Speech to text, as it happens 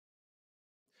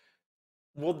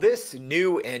Will this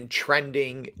new and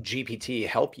trending GPT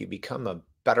help you become a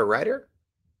better writer?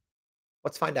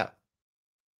 Let's find out.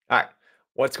 All right.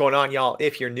 What's going on, y'all?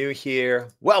 If you're new here,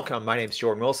 welcome. My name is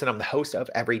Jordan Wilson. I'm the host of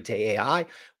Everyday AI.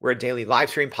 We're a daily live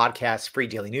stream podcast, free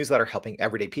daily newsletter helping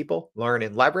everyday people learn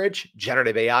and leverage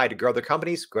generative AI to grow their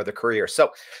companies, grow their careers.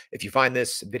 So if you find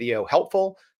this video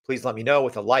helpful, please let me know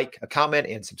with a like, a comment,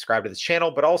 and subscribe to this channel.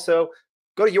 But also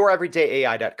go to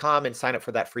youreverydayai.com and sign up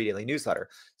for that free daily newsletter.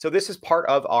 So this is part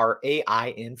of our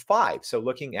AI in 5. So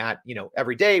looking at,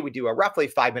 every day we do a roughly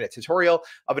 5-minute tutorial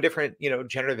of a different,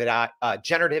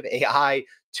 generative AI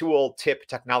tool, tip,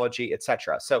 technology,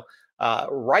 etc. So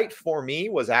Right For Me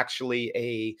was actually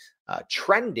a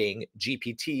trending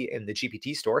GPT in the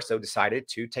GPT store. So decided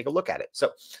to take a look at it.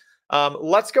 So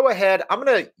let's go ahead. I'm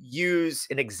going to use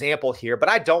an example here, but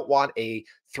I don't want a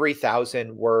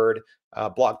 3,000 word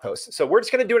blog post. So we're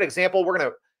just going to do an example. We're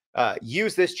going to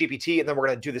use this GPT, and then we're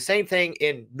going to do the same thing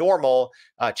in normal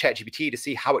ChatGPT to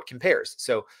see how it compares.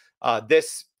 So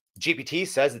this GPT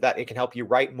says that it can help you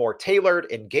write more tailored,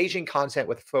 engaging content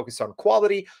with a focus on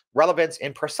quality, relevance,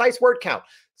 and precise word count.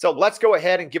 So let's go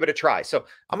ahead and give it a try. So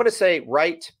I'm going to say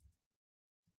write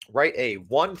a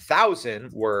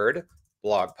 1,000 word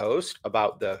blog post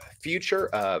about the future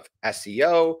of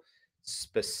SEO,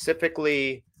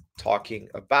 specifically talking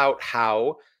about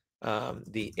how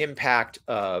the impact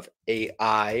of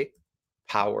AI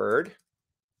powered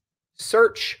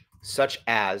search, such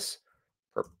as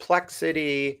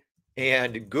Perplexity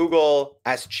and Google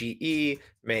SGE,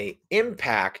 may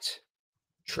impact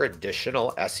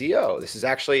traditional SEO. This is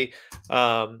actually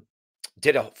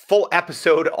did a full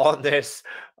episode on this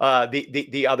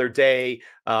the other day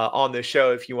on the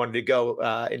show. If you wanted to go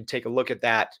and take a look at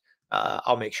that,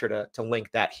 I'll make sure to link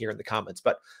that here in the comments.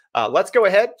 But let's go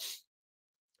ahead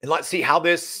and let's see how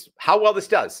well this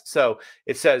does. So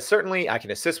it says, certainly I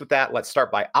can assist with that. Let's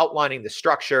start by outlining the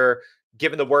structure.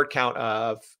 Given the word count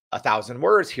of 1,000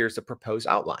 words, here's the proposed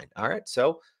outline. All right.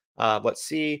 So let's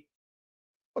see.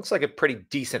 Looks like a pretty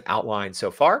decent outline so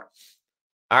far.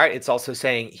 All right. It's also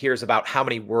saying here's about how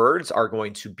many words are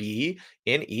going to be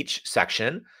in each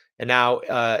section. And now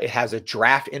it has a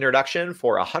draft introduction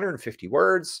for 150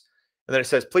 words. And then it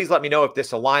says, please let me know if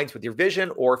this aligns with your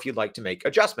vision or if you'd like to make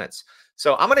adjustments.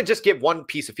 So I'm going to just give one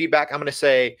piece of feedback. I'm going to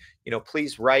say,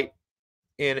 please write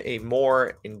in a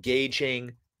more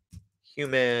engaging,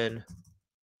 human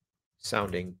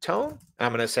sounding tone.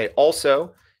 I'm going to say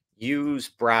also use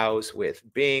browse with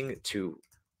Bing to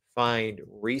find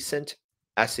recent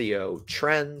SEO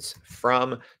trends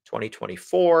from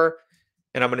 2024.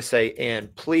 And I'm going to say,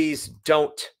 and please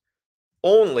don't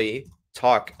only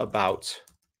talk about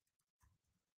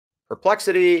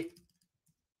Perplexity.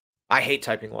 I hate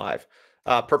typing live.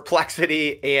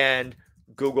 Perplexity and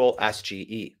Google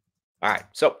SGE. All right.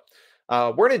 So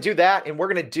we're going to do that, and we're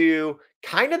going to do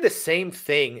kind of the same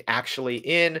thing actually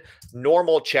in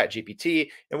normal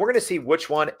ChatGPT, and we're going to see which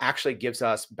one actually gives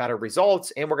us better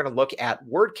results, and we're going to look at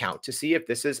word count to see if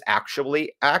this is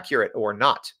actually accurate or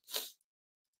not.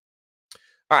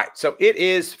 All right, so it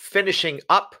is finishing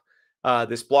up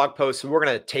this blog post, so we're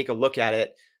going to take a look at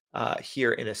it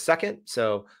here in a second.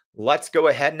 So let's go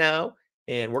ahead now,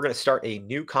 and we're going to start a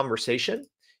new conversation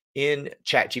in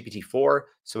ChatGPT 4.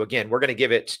 So again, we're going to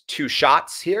give it 2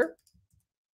 shots here.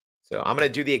 So I'm going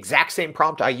to do the exact same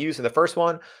prompt I used in the first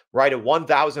one, write a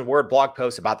 1,000 word blog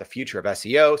post about the future of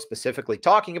SEO, specifically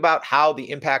talking about how the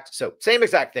impact, so same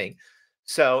exact thing.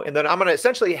 So, and then I'm going to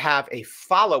essentially have a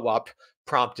follow-up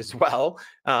prompt as well,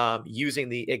 using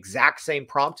the exact same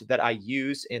prompt that I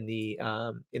use in the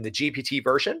GPT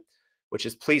version, which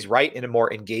is please write in a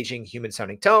more engaging human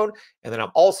sounding tone. And then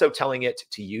I'm also telling it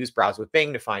to use browse with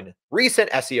Bing to find recent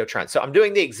SEO trends. So I'm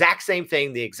doing the exact same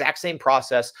thing, the exact same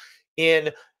process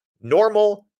in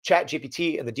normal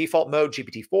ChatGPT in the default mode,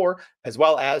 GPT-4, as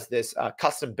well as this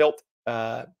custom built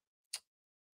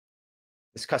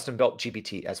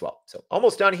GPT as well. So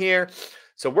almost done here.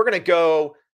 So we're going to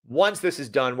go, once this is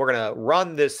done, we're going to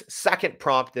run this second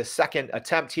prompt, this second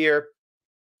attempt here.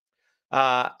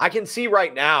 I can see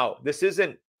right now, this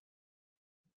isn't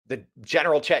the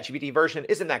general ChatGPT version,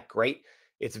 isn't that great.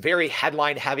 It's very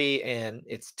headline heavy and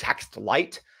it's text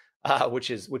light, which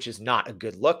is not a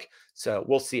good look. So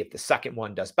we'll see if the second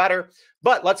one does better.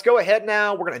 But let's go ahead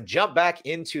now. We're going to jump back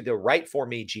into the Write For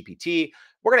Me GPT.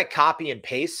 We're going to copy and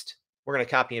paste. We're going to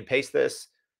copy and paste this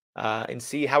and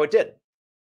see how it did.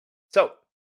 So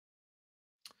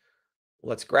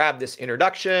let's grab this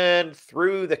introduction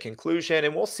through the conclusion,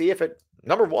 and we'll see if it,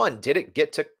 number one, did it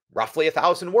get to roughly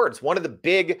 1,000 words? One of the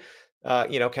big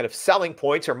kind of selling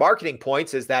points or marketing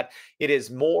points is that it is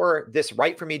more, this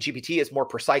Write For Me GPT is more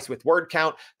precise with word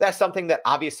count. That's something that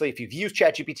obviously, if you've used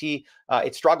ChatGPT,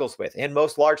 it struggles with. And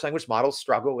most large language models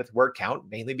struggle with word count,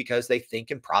 mainly because they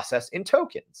think and process in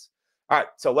tokens. All right,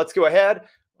 so let's go ahead.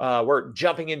 We're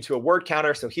jumping into a word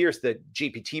counter. So here's the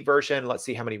GPT version. Let's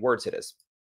see how many words it is.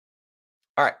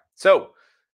 All right, so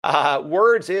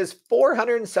words is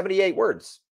 478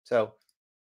 words. So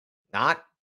not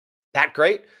that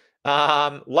great.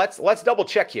 Let's double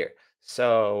check here.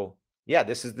 So yeah,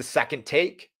 this is the second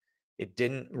take. It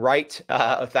didn't write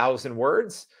 1,000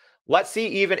 words. Let's see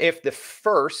even if the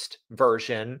first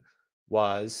version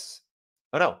was.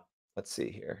 Oh no, let's see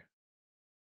here.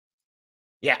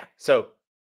 Yeah, so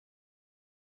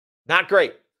not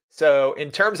great. So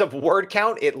in terms of word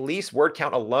count, at least word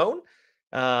count alone,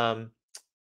 um,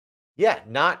 yeah,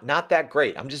 not that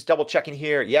great. I'm just double checking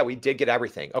here. Yeah, we did get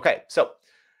everything. Okay, so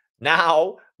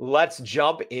now let's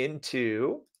jump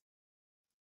into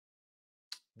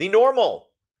the normal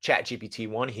ChatGPT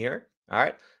one here. All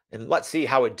right. And let's see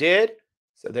how it did.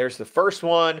 So there's the first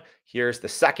one. Here's the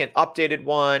second updated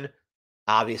one.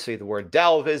 Obviously, the word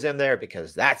delve is in there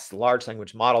because that's large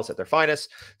language models at their finest.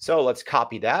 So let's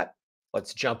copy that.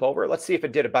 Let's jump over. Let's see if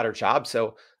it did a better job.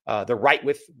 So the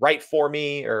Write For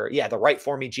Me, or yeah, the Write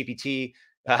For Me GPT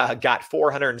got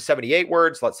 478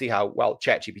 words. Let's see how well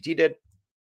ChatGPT did.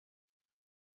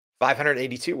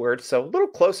 582 words, so a little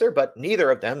closer, but neither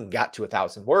of them got to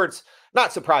 1,000 words.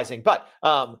 Not surprising, but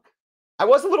I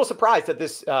was a little surprised that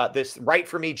this Write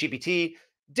For Me GPT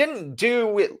didn't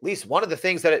do at least one of the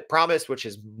things that it promised, which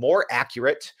is more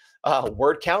accurate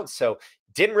word count. So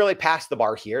didn't really pass the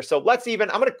bar here. So I'm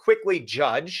going to quickly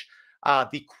judge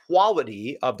the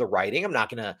quality of the writing. I'm not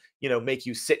going to, make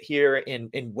you sit here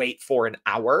and wait for an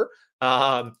hour.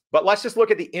 But let's just look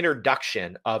at the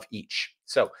introduction of each.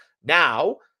 So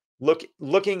now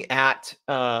looking at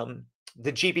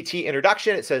the GPT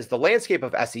introduction, it says the landscape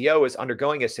of SEO is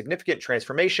undergoing a significant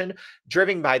transformation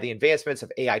driven by the advancements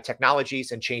of AI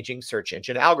technologies and changing search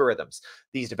engine algorithms.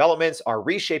 These developments are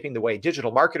reshaping the way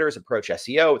digital marketers approach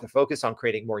SEO with a focus on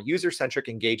creating more user-centric,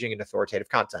 engaging, and authoritative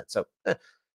content. So,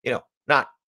 not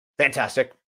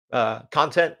fantastic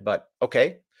content, but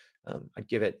okay. I'd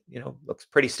give it, looks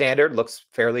pretty standard, looks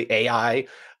fairly AI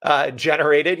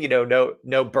generated,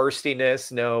 no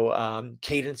burstiness, no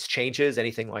cadence changes,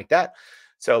 anything like that.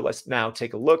 So let's now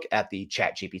take a look at the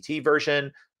ChatGPT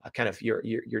version, kind of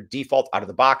your default out of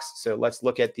the box. So let's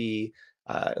look at it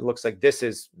looks like this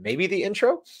is maybe the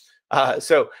intro.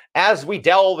 So as we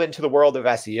delve into the world of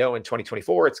SEO in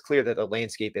 2024, it's clear that the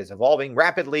landscape is evolving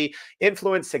rapidly,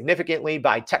 influenced significantly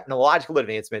by technological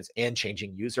advancements and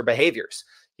changing user behaviors.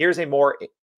 Here's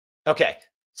okay.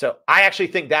 So I actually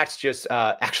think that's just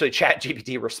actually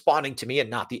ChatGPT responding to me and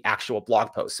not the actual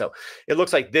blog post. So it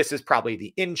looks like this is probably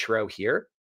the intro here.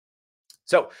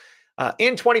 So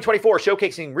in 2024,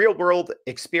 showcasing real-world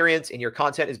experience in your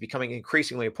content is becoming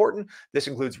increasingly important. This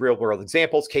includes real-world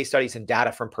examples, case studies, and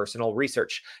data from personal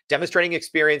research. Demonstrating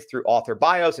experience through author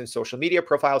bios and social media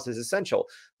profiles is essential.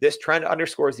 This trend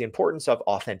underscores the importance of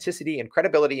authenticity and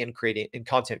credibility in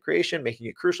content creation, making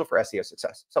it crucial for SEO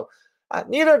success. So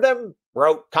neither of them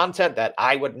wrote content that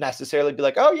I would necessarily be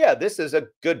like, oh yeah, this is a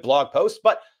good blog post.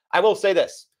 But I will say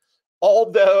this.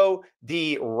 Although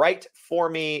the Write For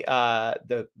Me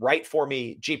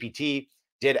GPT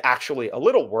did actually a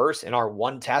little worse in our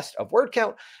one test of word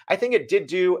count, I think it did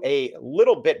do a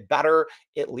little bit better,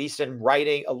 at least in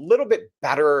writing, a little bit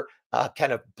better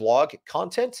kind of blog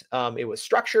content. It was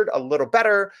structured a little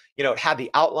better. It had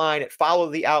the outline. It followed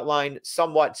the outline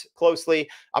somewhat closely.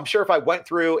 I'm sure if I went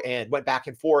through and went back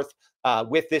and forth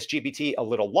with this GPT a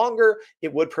little longer,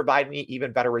 it would provide me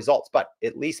even better results. But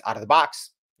at least out of the box,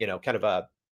 kind of a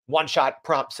one-shot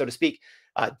prompt, so to speak,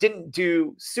 didn't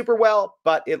do super well,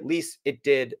 but at least it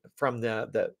did from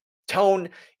the tone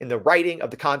in the writing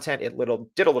of the content, it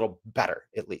did a little better,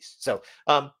 at least. So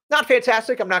not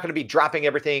fantastic. I'm not going to be dropping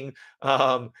everything.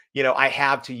 I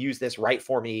have to use this Write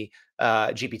For Me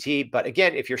GPT. But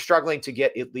again, if you're struggling to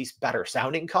get at least better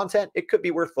sounding content, it could be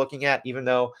worth looking at, even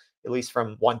though at least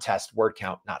from one test, word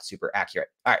count, not super accurate.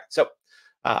 All right. So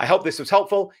I hope this was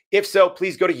helpful. If so,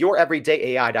 please go to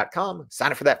youreverydayai.com,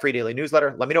 sign up for that free daily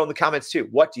newsletter. Let me know in the comments too.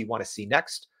 What do you want to see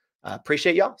next?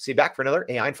 Appreciate y'all. See you back for another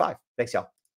AI in 5. Thanks,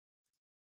 y'all.